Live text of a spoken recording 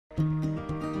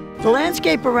The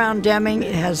landscape around Deming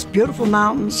has beautiful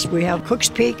mountains. We have Cook's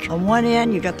Peak on one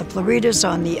end, you got the Floridas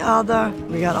on the other.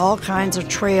 We got all kinds of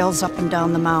trails up and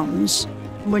down the mountains.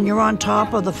 When you're on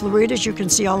top of the Floridas, you can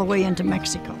see all the way into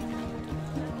Mexico.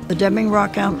 The Deming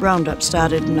Roundup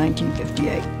started in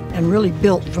 1958 and really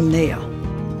built from there.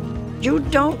 You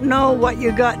don't know what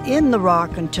you got in the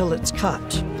rock until it's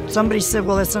cut. Somebody said,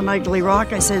 well, it's an ugly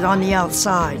rock. I said, on the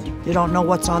outside. You don't know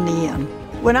what's on the end.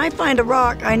 When I find a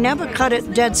rock, I never cut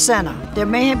it dead center. There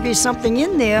may be something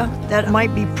in there that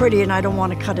might be pretty and I don't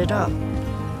want to cut it up.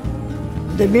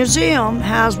 The museum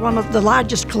has one of the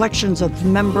largest collections of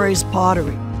Mimbres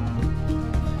pottery.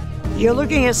 You're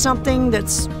looking at something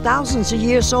that's thousands of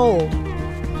years old.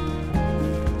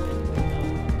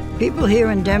 People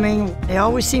here in Deming, they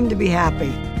always seem to be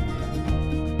happy.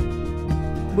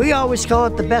 We always call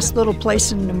it the best little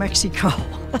place in New Mexico.